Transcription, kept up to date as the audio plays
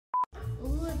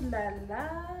la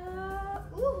la.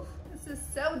 Ooh, this is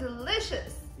so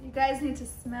delicious. You guys need to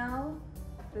smell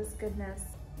this goodness.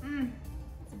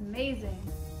 It's amazing.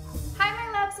 Hi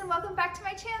my loves and welcome back to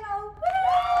my channel.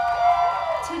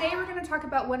 Woo! Today we're going to talk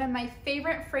about one of my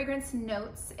favorite fragrance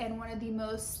notes and one of the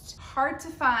most hard to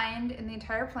find in the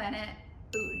entire planet,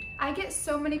 Oud. I get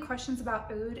so many questions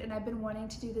about Oud and I've been wanting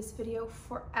to do this video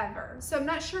forever. So I'm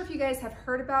not sure if you guys have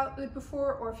heard about Oud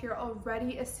before or if you're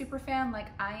already a super fan like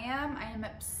I am. I am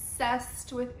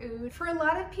obsessed with Oud. For a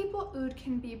lot of people, Oud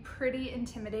can be pretty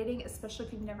intimidating, especially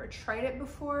if you've never tried it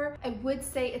before. I would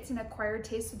say it's an acquired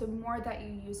taste, so the more that you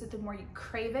use it, the more you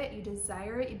crave it, you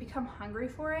desire it, you become hungry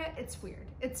for it. It's weird.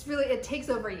 It's really, it takes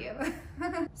over you.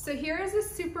 So here is a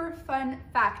super fun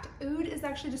fact. Oud is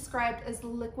actually described as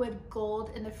liquid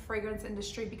gold in the fragrance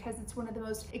industry because it's one of the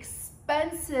most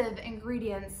expensive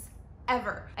ingredients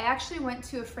ever. I actually went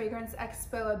to a fragrance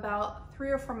expo about 3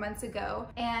 or 4 months ago,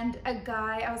 and a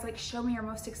guy, I was like, show me your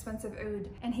most expensive Oud.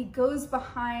 And he goes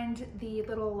behind the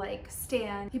little like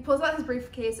stand, he pulls out his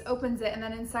briefcase, opens it, and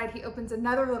then inside he opens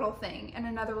another little thing and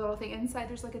another little thing. Inside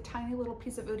there's like a tiny little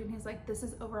piece of Oud, and he's like, this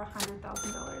is over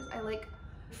 $100,000. I like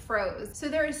froze. So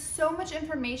there is so much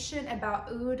information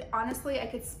about Oud. Honestly, I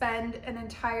could spend an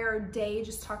entire day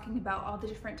just talking about all the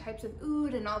different types of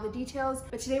Oud and all the details,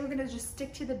 but today we're gonna just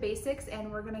stick to the basics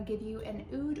and we're gonna give you an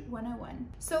Oud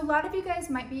 101. So a lot of you guys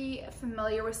might be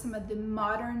familiar with some of the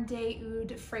modern day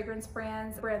Oud fragrance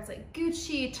brands like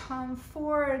Gucci, Tom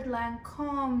Ford,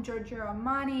 Lancome, Giorgio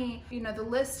Armani, you know, the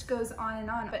list goes on and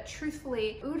on. But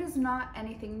truthfully, Oud is not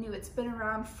anything new. It's been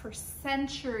around for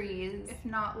centuries, if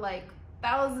not like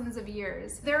thousands of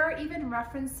years. There are even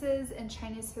references in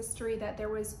Chinese history that there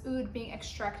was Oud being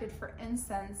extracted for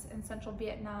incense in central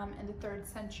Vietnam in the 3rd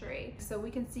century. So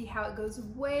we can see how it goes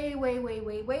way, way, way,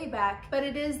 way, way back. But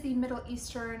it is the Middle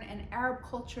Eastern and Arab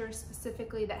culture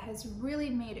specifically that has really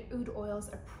made Oud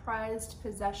oils a prized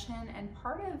possession and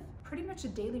part of pretty much a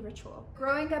daily ritual.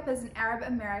 Growing up as an Arab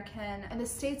American, in the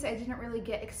States I didn't really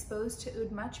get exposed to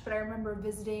Oud much, but I remember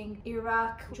visiting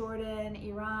Iraq, Jordan,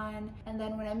 Iran, and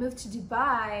then when I moved to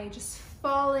Dubai, just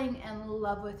falling in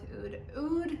love with Oud.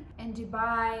 Oud in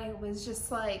Dubai was just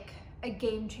like a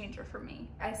game changer for me.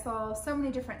 I saw so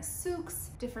many different souks,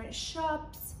 different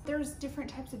shops. There's different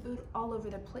types of Oud all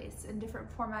over the place in different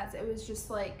formats. It was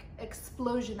just like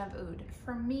explosion of Oud.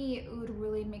 For me, Oud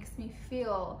really makes me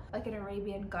feel like an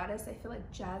Arabian goddess. I feel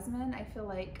like Jasmine. I feel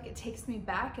like it takes me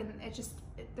back, and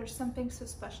there's something so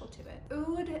special to it.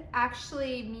 Oud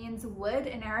actually means wood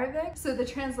in Arabic, so the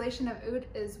translation of Oud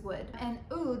is wood. And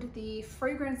Oud, the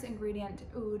fragrance ingredient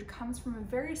Oud, comes from a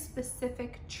very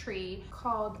specific tree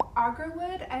called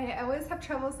agarwood. I always have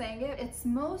trouble saying it. It's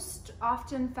most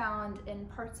often found in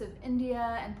parts of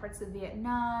India and parts of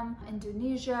Vietnam,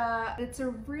 Indonesia. It's a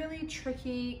really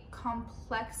tricky,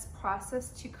 complex process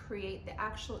to create the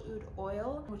actual Oud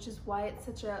oil, which is why it's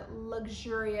such a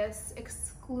luxurious,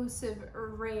 exclusive,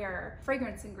 rare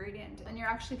fragrance ingredient. And you're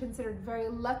actually considered very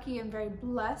lucky and very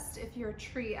blessed if your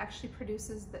tree actually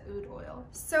produces the Oud oil.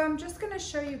 So I'm just gonna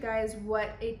show you guys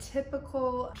what a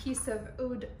typical piece of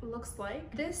Oud looks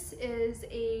like. This is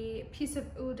a piece of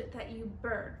Oud that you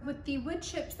burn. With the wood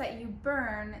chips that you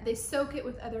burn, they soak it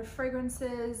with other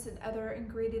fragrances and other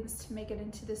ingredients to make it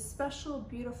into this special,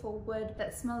 beautiful wood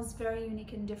that smells very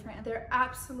unique and different. They're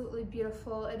absolutely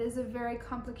beautiful. It is a very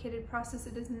complicated process.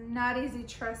 It is not easy,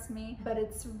 trust me, but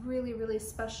it's really, really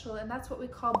special. And that's what we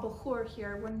call Dokhoon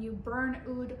here. When you burn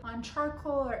Oud on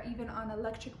charcoal or even on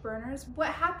electric burners, what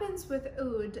happens with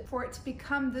Oud, for it to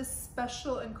become this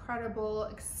special, incredible,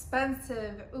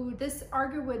 expensive Oud, this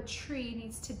agarwood tree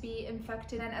needs to be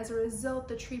infected, and as a result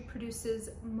the tree produces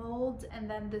mold and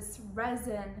then this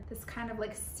resin, this kind of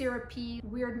like syrupy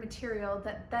weird material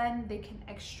that then they can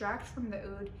extract from the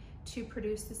Oud to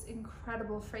produce this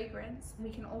incredible fragrance. We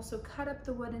can also cut up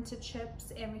the wood into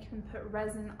chips, and we can put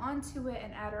resin onto it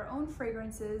and add our own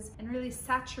fragrances and really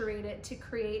saturate it to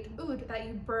create Oud that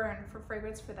you burn for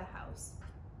fragrance for the house.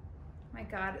 My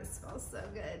God, it smells so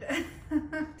good.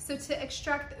 So to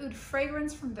extract the Oud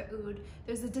fragrance from the Oud,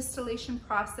 there's a distillation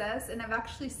process, and I've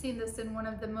actually seen this in one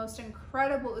of the most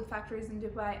incredible Oud factories in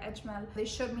Dubai, Ajmal. They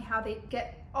showed me how they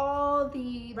get all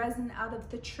the resin out of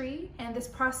the tree, and this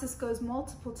process goes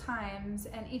multiple times,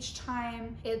 and each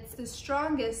time it's the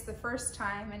strongest the first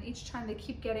time, and each time they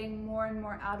keep getting more and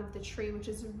more out of the tree, which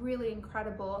is really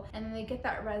incredible. And then they get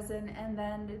that resin, and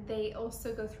then they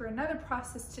also go through another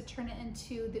process to turn it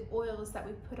into the oils that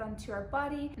we put onto our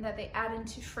body and that they add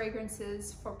into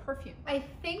fragrances for perfume. I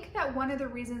think that one of the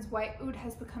reasons why Oud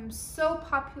has become so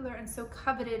popular and so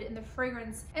coveted in the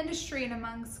fragrance industry and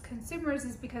amongst consumers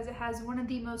is because it has one of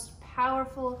the most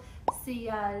powerful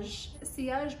sillage.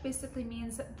 Sillage basically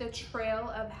means the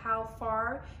trail of how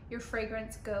far your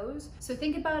fragrance goes. So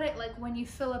think about it like when you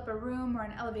fill up a room or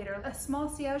an elevator. A small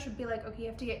sillage would be like, okay, you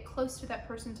have to get close to that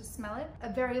person to smell it.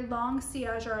 A very long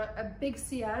sillage or a big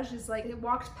sillage is like it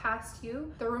walked past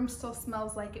you, the room still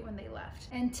smells like it when they left.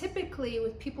 And typically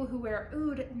with people who wear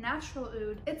oud, natural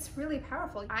oud, it's really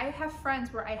powerful. I have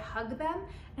friends where I hug them,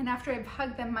 and after I've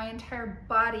hugged them, my entire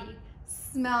body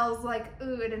smells like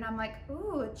oud, and I'm like,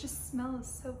 ooh, it just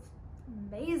smells so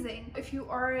amazing. If you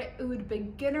are an oud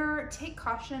beginner, take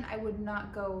caution. I would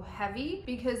not go heavy,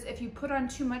 because if you put on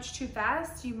too much too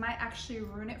fast, you might actually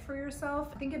ruin it for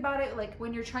yourself. Think about it like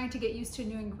when you're trying to get used to a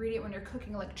new ingredient, when you're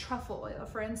cooking like truffle oil,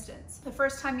 for instance. The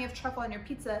first time you have truffle on your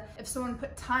pizza, if someone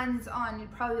put tons on,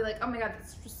 you'd probably be like, oh my God,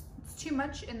 it's too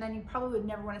much, and then you probably would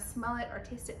never want to smell it or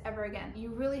taste it ever again. You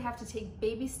really have to take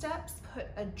baby steps, put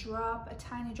a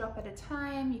tiny drop at a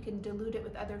time. You can dilute it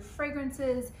with other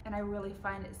fragrances, and I really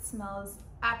find it smells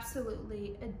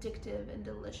absolutely addictive and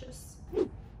delicious.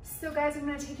 So guys, I'm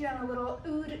gonna take you on a little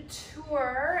oud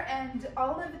tour, and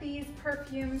all of these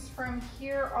perfumes from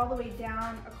here all the way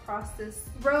down across this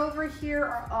row over here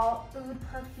are all oud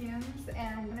perfumes,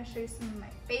 and I'm gonna show you some of my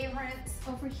favorites.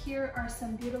 Over here are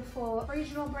some beautiful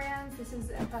regional brands. This is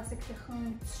Anfasic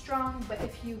Dokhoon, strong, but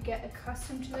if you get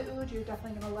accustomed to the oud, you're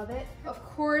definitely gonna love it. Of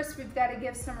course, we've got to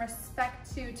give some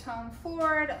respect to Tom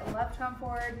Ford. I love Tom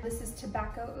Ford. This is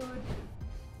Tobacco Oud,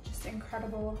 just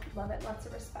incredible. Love it, lots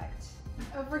of respect.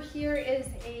 Over here is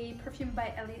a perfume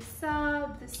by Elie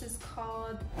Saab. This is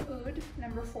called Oud No.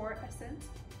 4 Essence.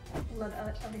 Love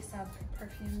Elie Saab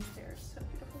perfumes, they're so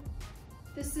beautiful.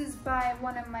 This is by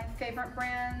one of my favorite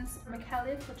brands,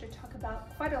 Micallef, which I talk about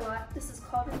quite a lot. This is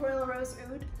called Royal Rose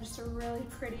Oud. Just a really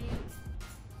pretty,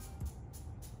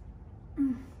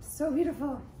 so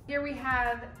beautiful. Here we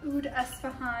have Oud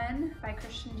Ispahan by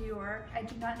Christian Dior. I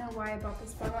do not know why I bought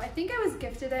this bottle. I think I was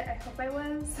gifted it. I hope I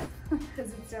was,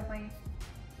 because it's definitely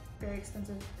very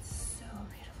expensive. It's so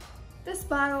beautiful. This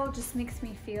bottle just makes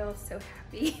me feel so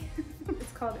happy.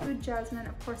 It's called Oud Jasmine.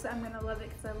 Of course, I'm gonna love it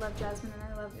because I love Jasmine and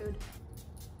I love Oud.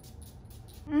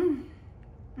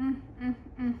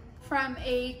 From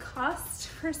a cost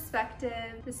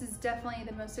perspective, this is definitely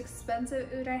the most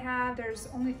expensive oud I have. There's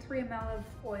only 3 ml of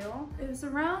oil. It was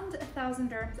around 1,000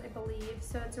 dirhams, I believe,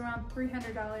 so it's around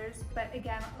 $300. But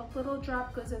again, a little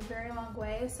drop goes a very long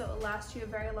way, so it'll last you a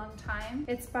very long time.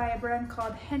 It's by a brand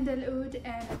called Hind Oud,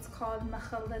 and it's called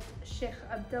Mukhalat Sheikh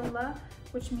Abdullah,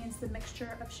 which means the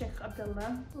mixture of Sheikh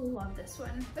Abdullah. Love this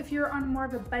one. If you're on more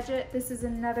of a budget, this is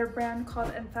another brand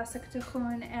called Anfasic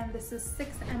Dokhoon, and this is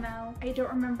 6 ml. I don't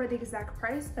remember the exact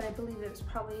price, but I believe it was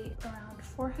probably around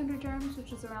 400 dirhams,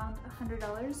 which is around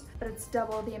 $100, but it's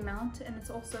double the amount, and it's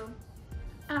also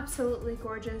absolutely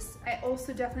gorgeous. I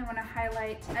also definitely want to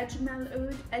highlight Ajmal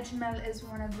Oud. Ajmal is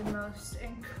one of the most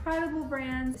incredible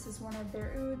brands. This is one of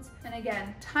their ouds, and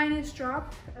again, tiniest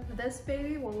drop of this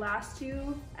baby will last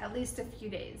you at least a few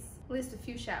days, at least a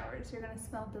few showers. You're gonna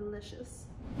smell delicious.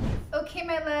 Okay,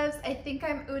 my loves, I think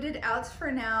I'm ouded out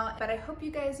for now, but I hope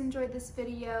you guys enjoyed this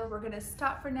video. We're gonna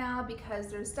stop for now because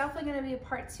there's definitely gonna be a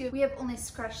part 2. We have only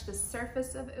scratched the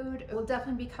surface of oud. We'll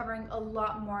definitely be covering a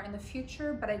lot more in the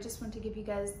future, but I just want to give you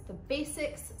guys the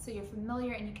basics so you're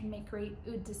familiar and you can make great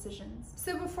oud decisions.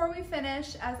 So before we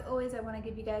finish, as always, I wanna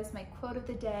give you guys my quote of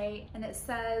the day, and it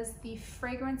says, "The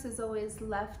fragrance is always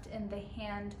left in the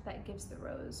hand that gives the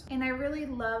rose." And I really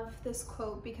love this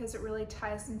quote because it really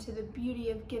ties into the beauty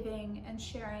of giving and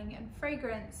sharing and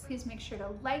fragrance. Please make sure to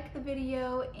like the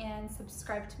video and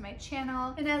subscribe to my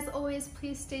channel. And as always,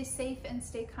 please stay safe and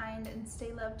stay kind and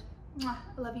stay loved. Mwah.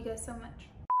 I love you guys so much.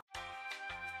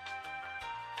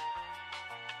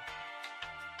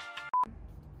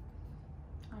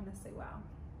 Honestly, wow.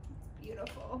 It's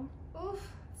beautiful. Oof,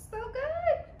 so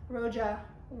good. Roja,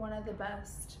 one of the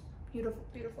best. Beautiful,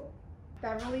 beautiful.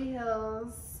 Beverly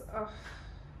Hills. Oh.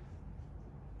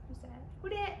 Who's that? Who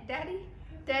that? Daddy?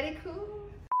 Daddy cool?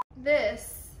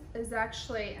 This is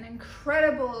actually an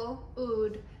incredible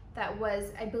oud that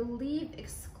was, I believe,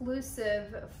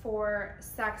 exclusive for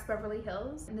Saks Beverly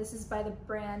Hills. And this is by the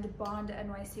brand Bond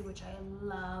NYC, which I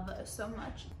love so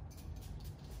much.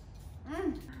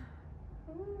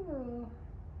 Ooh,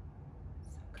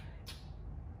 so good.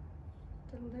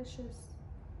 Delicious.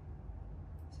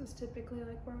 This is typically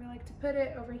like where we like to put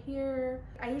it, over here.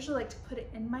 I usually like to put it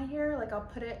in my hair. Like I'll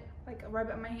put it, like rub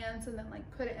it in my hands and then like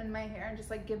put it in my hair and just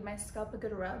like give my scalp a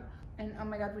good rub. And oh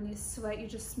my God, when you sweat, you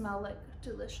just smell like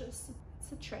delicious.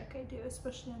 It's a trick I do,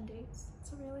 especially on dates.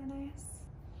 It's really nice.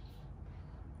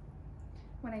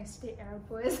 When I used to date Arab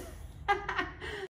boys.